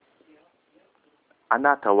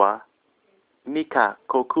anata wa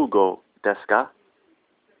nikakokugo desu ka?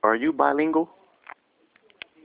 Are you bilingual?